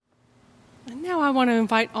And now I want to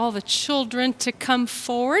invite all the children to come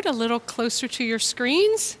forward a little closer to your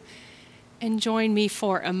screens and join me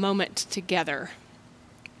for a moment together.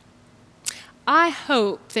 I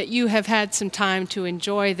hope that you have had some time to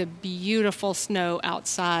enjoy the beautiful snow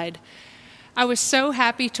outside. I was so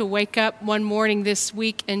happy to wake up one morning this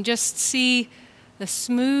week and just see the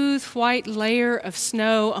smooth white layer of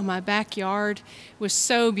snow on my backyard. It was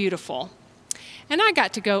so beautiful. And I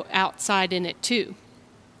got to go outside in it too.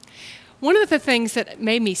 One of the things that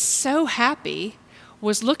made me so happy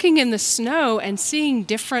was looking in the snow and seeing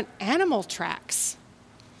different animal tracks.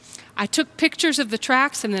 I took pictures of the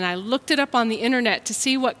tracks and then I looked it up on the internet to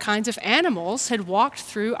see what kinds of animals had walked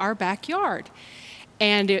through our backyard.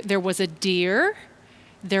 And there was a deer,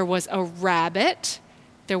 there was a rabbit,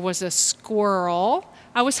 there was a squirrel.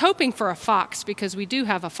 I was hoping for a fox because we do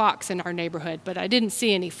have a fox in our neighborhood, but I didn't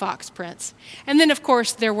see any fox prints. And then, of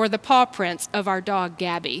course, there were the paw prints of our dog,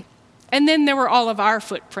 Gabby. And then there were all of our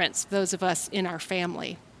footprints, those of us in our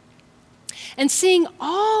family. And seeing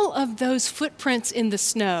all of those footprints in the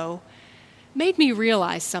snow made me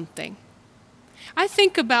realize something. I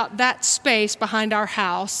think about that space behind our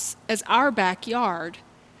house as our backyard.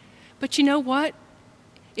 But you know what?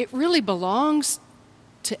 It really belongs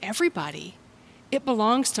to everybody. It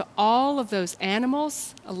belongs to all of those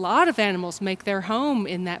animals. A lot of animals make their home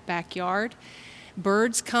in that backyard.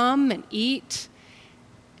 Birds come and eat.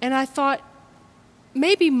 And I thought,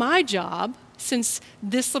 maybe my job, since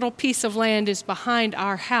this little piece of land is behind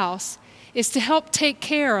our house, is to help take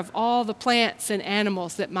care of all the plants and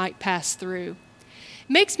animals that might pass through. It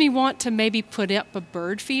makes me want to maybe put up a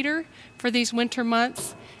bird feeder for these winter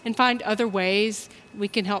months and find other ways we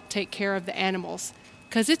can help take care of the animals,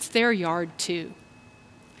 because it's their yard too.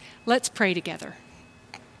 Let's pray together.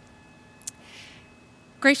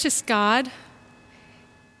 Gracious God,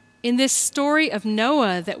 in this story of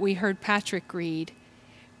Noah that we heard Patrick read,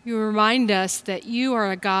 you remind us that you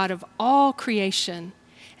are a God of all creation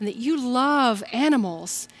and that you love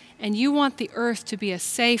animals and you want the earth to be a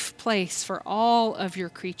safe place for all of your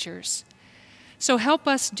creatures. So help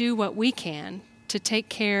us do what we can to take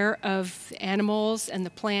care of the animals and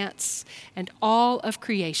the plants and all of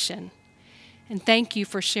creation. And thank you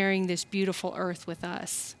for sharing this beautiful earth with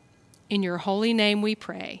us. In your holy name we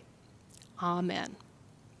pray. Amen.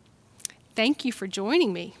 Thank you for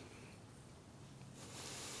joining me.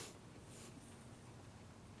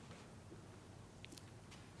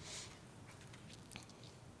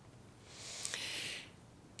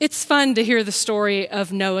 It's fun to hear the story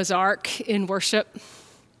of Noah's Ark in worship.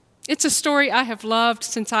 It's a story I have loved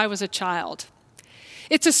since I was a child.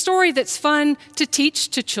 It's a story that's fun to teach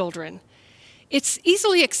to children. It's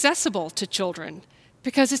easily accessible to children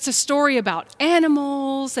because it's a story about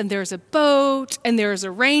animals, and there's a boat, and there's a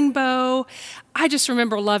rainbow. I just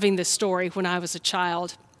remember loving this story when I was a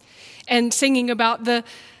child and singing about the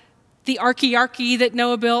arky that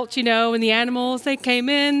Noah built, and the animals, they came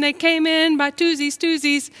in by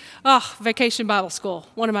twosies. Oh, Vacation Bible School,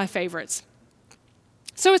 one of my favorites.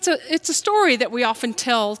 So it's a story that we often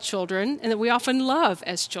tell children and that we often love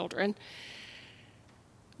as children.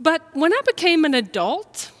 But when I became an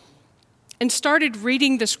adult and started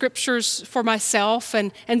reading the scriptures for myself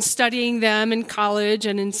and studying them in college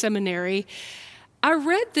and in seminary, I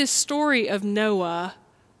read this story of Noah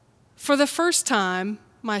for the first time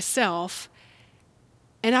myself,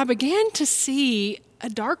 and I began to see a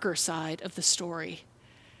darker side of the story.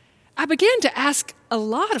 I began to ask a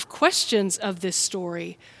lot of questions of this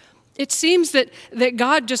story. It seems that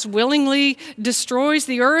God just willingly destroys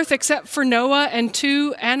the earth except for Noah and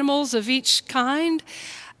 2 animals of each kind.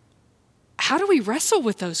 How do we wrestle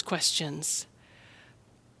with those questions?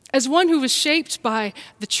 As one who was shaped by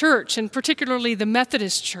the church, and particularly the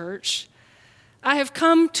Methodist Church, I have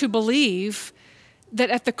come to believe that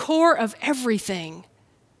at the core of everything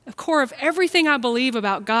I believe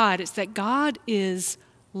about God is that God is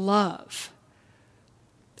love.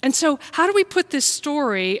 And so how do we put this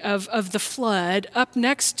story of the flood up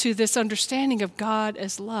next to this understanding of God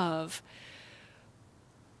as love?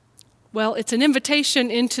 Well, it's an invitation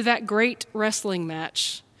into that great wrestling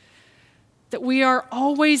match, that we are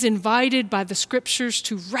always invited by the scriptures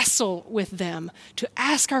to wrestle with them, to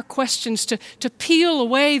ask our questions, to peel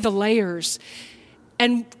away the layers,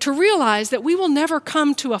 and to realize that we will never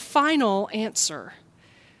come to a final answer,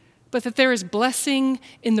 but that there is blessing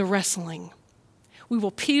in the wrestling. We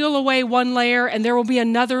will peel away one layer, and there will be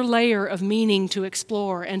another layer of meaning to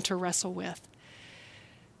explore and to wrestle with.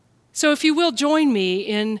 So if you will join me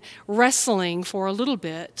in wrestling for a little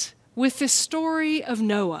bit with this story of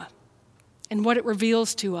Noah and what it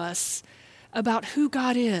reveals to us about who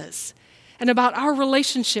God is and about our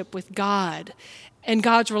relationship with God and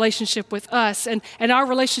God's relationship with us and our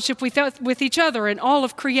relationship with each other and all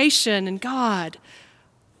of creation and God.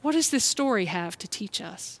 What does this story have to teach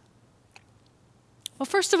us? Well,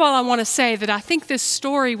 first of all, I want to say that I think this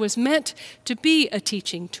story was meant to be a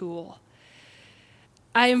teaching tool.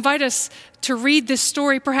 I invite us to read this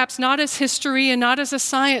story perhaps not as history and not as a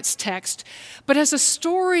science text, but as a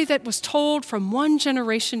story that was told from one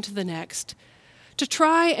generation to the next, to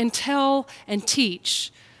try and tell and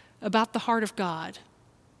teach about the heart of God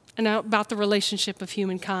and about the relationship of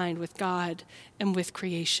humankind with God and with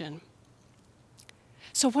creation.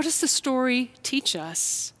 So what does the story teach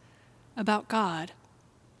us about God?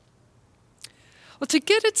 Well, to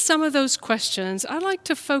get at some of those questions, I'd like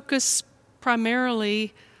to focus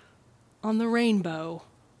primarily on the rainbow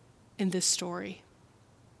in this story.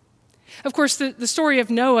 Of course, the story of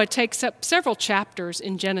Noah takes up several chapters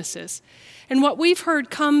in Genesis, and what we've heard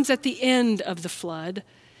comes at the end of the flood,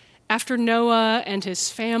 after Noah and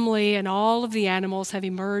his family and all of the animals have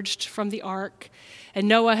emerged from the ark, and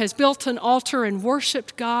Noah has built an altar and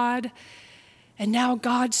worshiped God, and now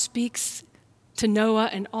God speaks to Noah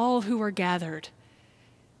and all who are gathered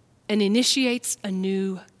and initiates a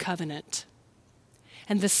new covenant.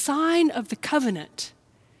 And the sign of the covenant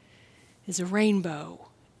is a rainbow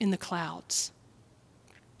in the clouds.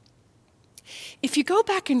 If you go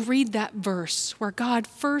back and read that verse where God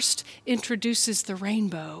first introduces the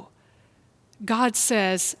rainbow, God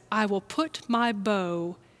says, "I will put my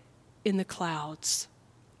bow in the clouds."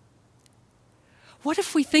 What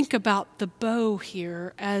if we think about the bow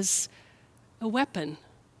here as a weapon,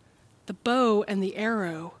 the bow and the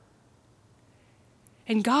arrow?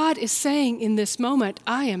 And God is saying in this moment,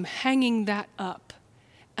 I am hanging that up,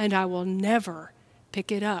 and I will never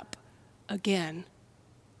pick it up again.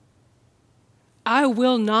 I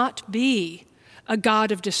will not be a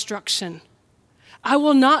God of destruction. I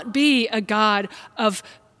will not be a God of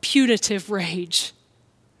punitive rage.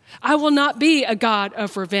 I will not be a God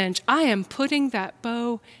of revenge. I am putting that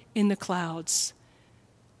bow in the clouds.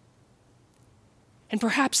 And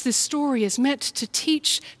perhaps this story is meant to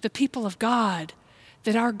teach the people of God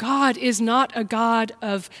that our God is not a God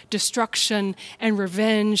of destruction and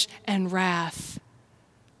revenge and wrath,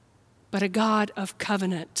 but a God of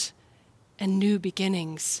covenant and new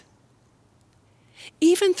beginnings.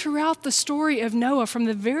 Even throughout the story of Noah, from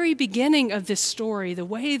the very beginning of this story, the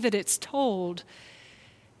way that it's told,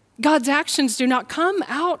 God's actions do not come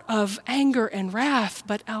out of anger and wrath,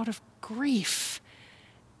 but out of grief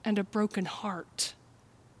and a broken heart.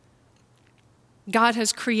 God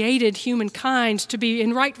has created humankind to be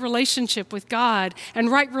in right relationship with God and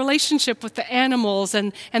right relationship with the animals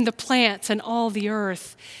and the plants and all the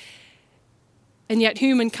earth. And yet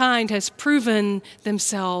humankind has proven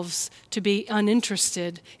themselves to be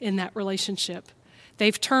uninterested in that relationship.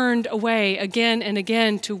 They've turned away again and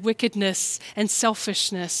again to wickedness and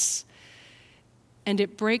selfishness, and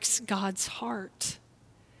it breaks God's heart.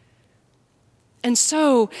 And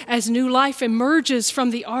so, as new life emerges from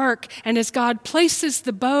the ark, and as God places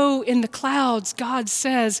the bow in the clouds, God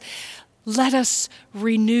says, let us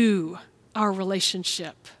renew our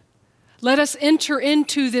relationship. Let us enter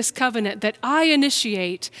into this covenant that I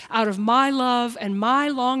initiate out of my love and my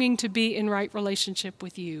longing to be in right relationship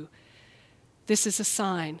with you. This is a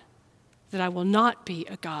sign that I will not be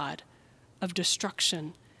a God of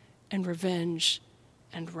destruction and revenge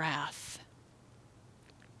and wrath.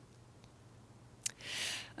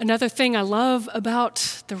 Another thing I love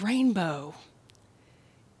about the rainbow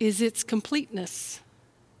is its completeness.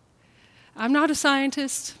 I'm not a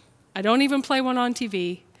scientist. I don't even play one on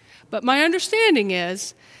TV. But my understanding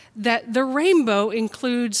is that the rainbow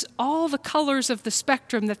includes all the colors of the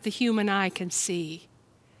spectrum that the human eye can see.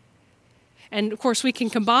 And of course, we can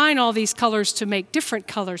combine all these colors to make different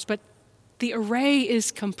colors, but the array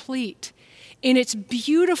is complete in its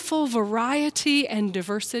beautiful variety and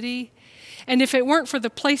diversity. And if it weren't for the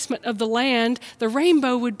placement of the land, the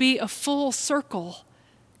rainbow would be a full circle,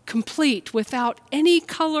 complete, without any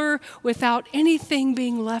color, without anything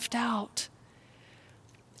being left out.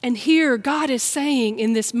 And here, God is saying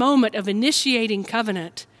in this moment of initiating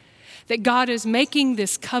covenant, that God is making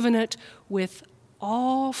this covenant with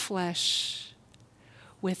all flesh,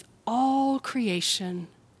 with all creation.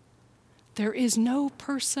 There is no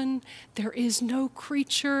person, there is no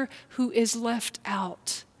creature who is left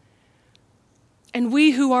out. And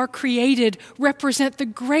we who are created represent the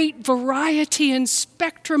great variety and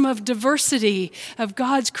spectrum of diversity of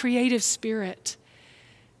God's creative spirit.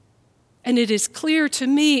 And it is clear to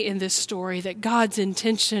me in this story that God's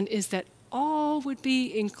intention is that all would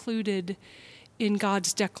be included in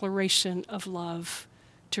God's declaration of love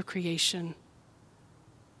to creation.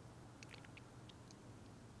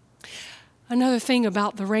 Another thing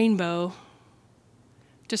about the rainbow,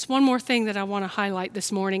 just one more thing that I want to highlight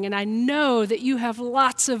this morning, and I know that you have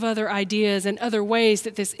lots of other ideas and other ways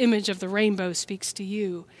that this image of the rainbow speaks to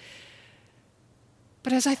you.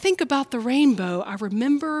 But as I think about the rainbow, I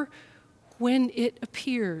remember when it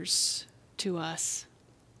appears to us.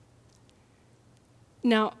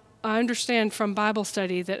 Now, I understand from Bible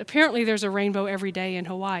study that apparently there's a rainbow every day in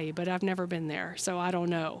Hawaii, but I've never been there, so I don't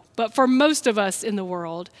know. But for most of us in the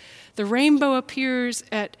world, the rainbow appears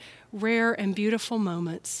at rare and beautiful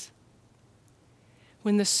moments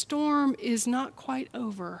when the storm is not quite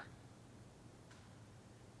over.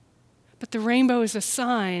 But the rainbow is a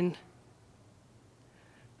sign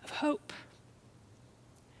of hope,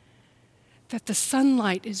 that the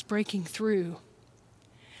sunlight is breaking through,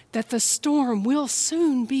 that the storm will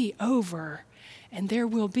soon be over, and there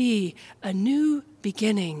will be a new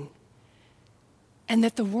beginning, and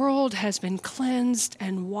that the world has been cleansed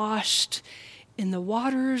and washed in the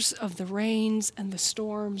waters of the rains and the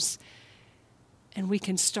storms, and we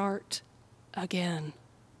can start again.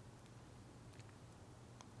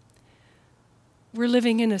 We're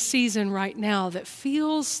living in a season right now that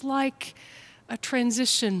feels like a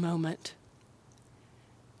transition moment.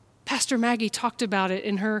 Pastor Maggie talked about it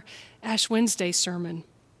in her Ash Wednesday sermon.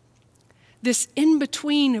 This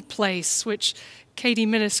in-between place, which Katie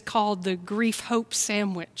Minnis called the grief-hope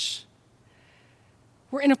sandwich.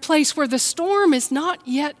 We're in a place where the storm is not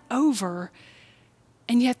yet over,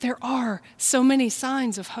 and yet there are so many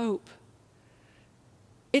signs of hope.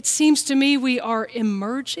 It seems to me we are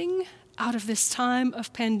emerging out of this time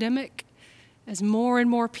of pandemic as more and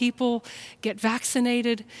more people get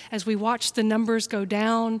vaccinated, as we watch the numbers go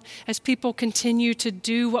down, as people continue to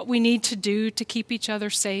do what we need to do to keep each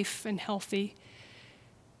other safe and healthy,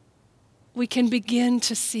 we can begin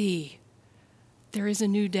to see there is a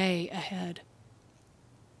new day ahead.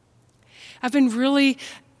 I've been really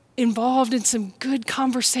involved in some good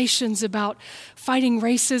conversations about fighting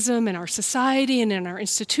racism in our society and in our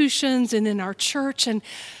institutions and in our church, and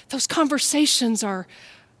those conversations are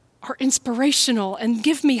inspirational and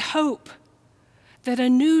give me hope that a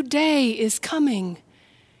new day is coming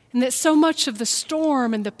and that so much of the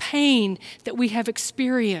storm and the pain that we have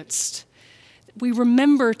experienced, we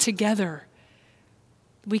remember together,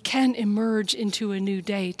 we can emerge into a new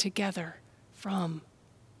day together from.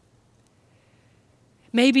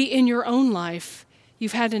 Maybe in your own life,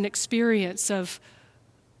 you've had an experience of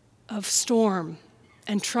storm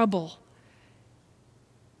and trouble.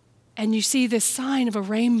 And you see this sign of a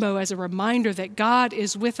rainbow as a reminder that God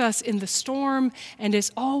is with us in the storm and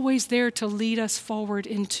is always there to lead us forward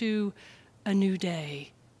into a new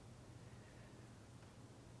day.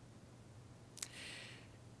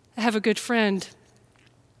 I have a good friend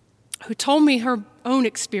who told me her own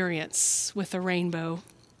experience with a rainbow.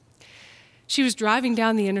 She was driving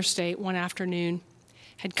down the interstate one afternoon,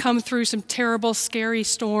 had come through some terrible, scary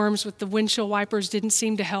storms with the windshield wipers didn't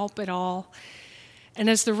seem to help at all. And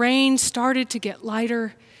as the rain started to get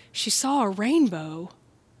lighter, she saw a rainbow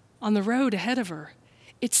on the road ahead of her.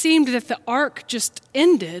 It seemed that the arc just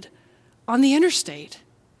ended on the interstate.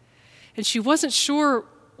 And she wasn't sure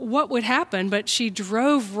what would happen, but she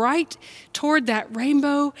drove right toward that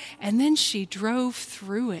rainbow, and then she drove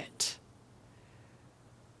through it.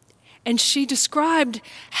 And she described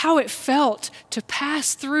how it felt to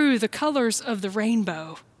pass through the colors of the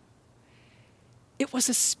rainbow. It was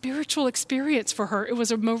a spiritual experience for her. It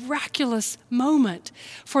was a miraculous moment.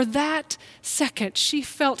 For that second, she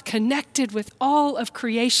felt connected with all of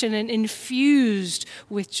creation and infused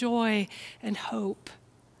with joy and hope.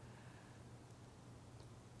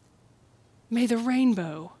 May the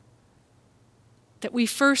rainbow that we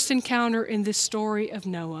first encounter in this story of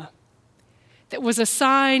Noah, that was a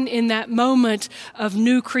sign in that moment of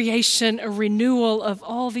new creation, a renewal of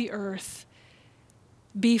all the earth,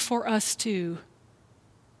 be for us too,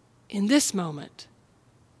 in this moment,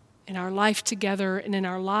 in our life together and in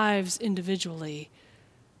our lives individually,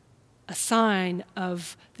 a sign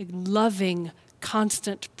of the loving,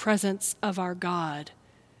 constant presence of our God,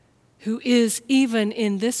 who is even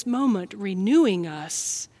in this moment renewing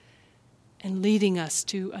us and leading us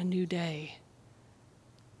to a new day.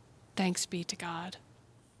 Thanks be to God.